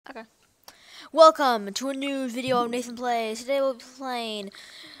Okay. Welcome to a new video of Nathan Plays. Today we'll be playing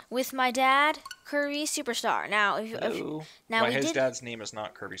with my dad, Kirby Super Star. Now, Hello. now His dad's name is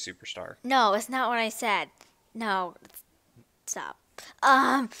not Kirby Super Star. No, it's not what I said. No, stop.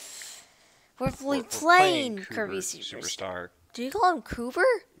 We're playing Kirby Super Star. Do you call him Cooper?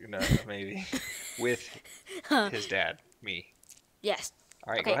 No, maybe. With his dad, me. Yes.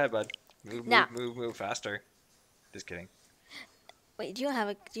 All right, Okay. Go ahead, bud. Move faster. Just kidding. Wait, do you have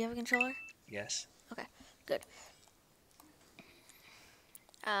a controller? Yes. Okay, good.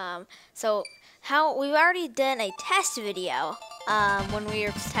 So we've already done a test video when we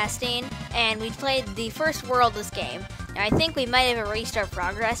were testing, and we played the first world of this game. Now I think we might have erased our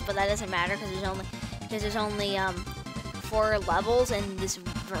progress, but that doesn't matter because there's only 4 levels in this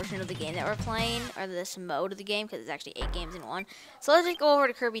version of the game that we're playing, or this mode of the game, because it's actually 8 games in one. So let's just go over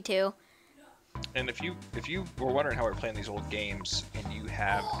to Kirby 2. And if you were wondering how we're playing these old games and you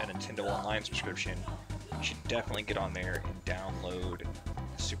have a Nintendo Online subscription, you should definitely get on there and download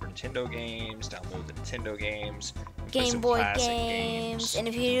the Super Nintendo games, download the Nintendo games, Game Boy games, and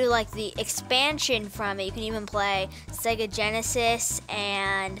if you do like the expansion from it, you can even play Sega Genesis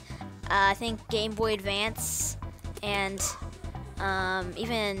and I think Game Boy Advance and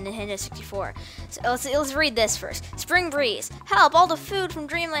even Nintendo 64. So let's read this first. Spring Breeze. Help! All the food from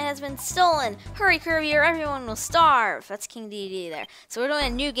Dreamland has been stolen. Hurry, Kirby, or everyone will starve. That's King DD there. So we're doing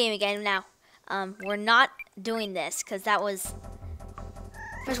a new game again now. We're not doing this because that was.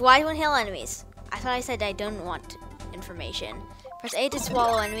 Press Y to inhale enemies. I thought I said I don't want information. Press A to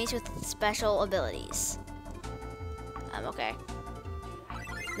swallow enemies with special abilities. Okay.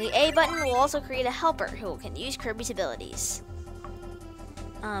 The A button will also create a helper who can use Kirby's abilities.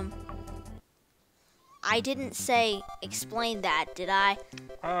 I didn't say explain that, did I?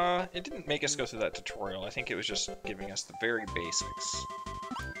 It didn't make us go through that tutorial. I think it was just giving us the very basics.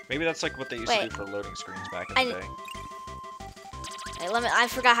 Maybe that's like what they used to do for loading screens back in the day. Hey, I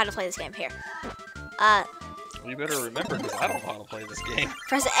forgot how to play this game. Here. Well, you better remember, because I don't know how to play this game.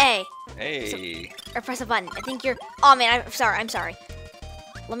 Press A. Hey. Or press a button. I think you're... Oh, man, I'm sorry.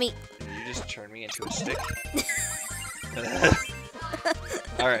 Let me... Did you just turn me into a stick?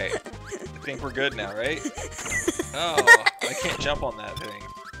 Alright. I think we're good now, right? Oh, I can't jump on that thing.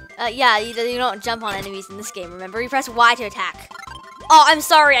 Yeah, you don't jump on enemies in this game, remember? You press Y to attack. Oh, I'm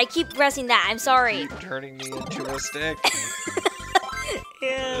sorry. I keep pressing that. I'm sorry. Keep turning me into a stick.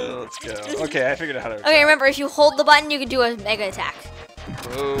 Yeah. Let's go. Okay, I figured out how to attack. Okay, remember, if you hold the button, you can do a mega attack.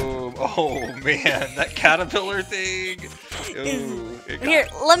 Boom. Oh, man. That caterpillar thing. Ooh, Here,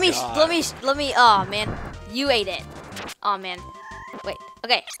 let me, oh, man. You ate it. Oh, man. Wait,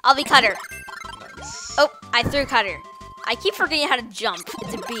 okay, I'll be Cutter. Nice. Oh, I threw Cutter. I keep forgetting how to jump.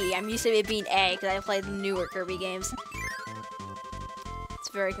 It's a B. I'm used to it being A because I play the newer Kirby games. It's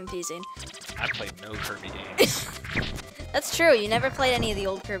very confusing. I played no Kirby games. That's true. You never played any of the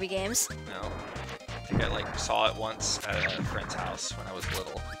old Kirby games. No. I think I saw it once at a friend's house when I was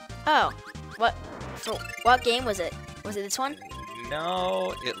little. Oh, what game was it? Was it this one?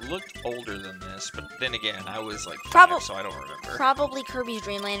 No, it looked older than this, but then again, I was like 5, so I don't remember. Probably Kirby's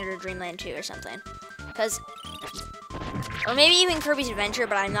Dream Land or Dreamland 2 or something. Or maybe even Kirby's Adventure,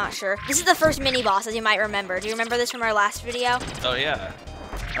 but I'm not sure. This is the first mini-boss, as you might remember. Do you remember this from our last video? Oh, yeah.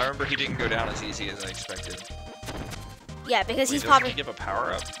 I remember he didn't go down as easy as I expected. Yeah, because he's probably... Does he give a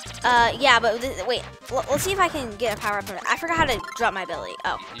power-up? Yeah, but wait. Let's see if I can get a power-up from it. I forgot how to drop my ability.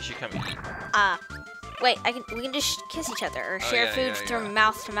 Oh. You should come eat. Wait, we can just kiss each other or share food from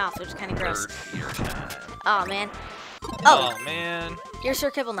mouth to mouth, which is kind of gross. Oh, man. Oh, man. You're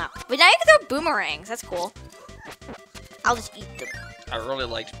Sir Kibble now. But now you can throw boomerangs. That's cool. I'll just eat them. I really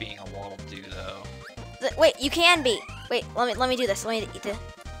liked being a Waddle Doo, though. Wait, you can be. Wait, let me do this. Let me eat the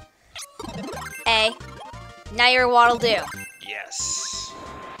A. Now you're a Waddle Doo. Yes.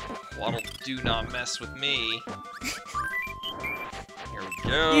 Waddle do not mess with me. Here we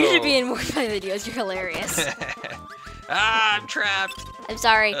go. You should be in more of my videos. You're hilarious. Ah, I'm trapped. I'm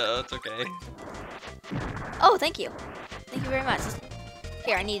sorry. Oh, it's okay. Oh, thank you. Thank you very much.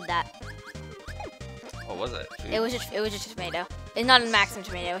 Here, I needed that. What was it? Food? It was just a tomato. It's not a maximum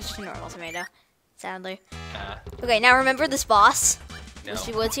tomato. It's just a normal tomato. Sadly. Okay, now remember this boss? No.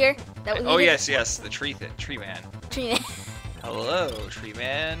 Mr. Woods here? Oh, yes, the tree man. Tree man. Hello, tree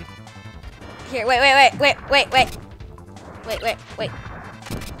man. Here, wait.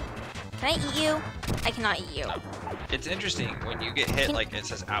 Can I eat you? I cannot eat you. No. It's interesting when you get hit, like it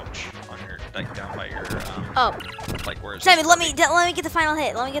says "ouch" on your, like down by your, like where it's. Sammy, let me get the final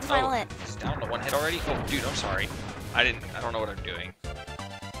hit. Let me get the final hit. It's down to 1 hit already. Oh, dude, I'm sorry. I don't know what I'm doing.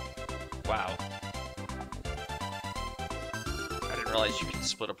 Wow. I didn't realize you can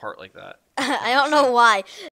split apart like that. I don't know why.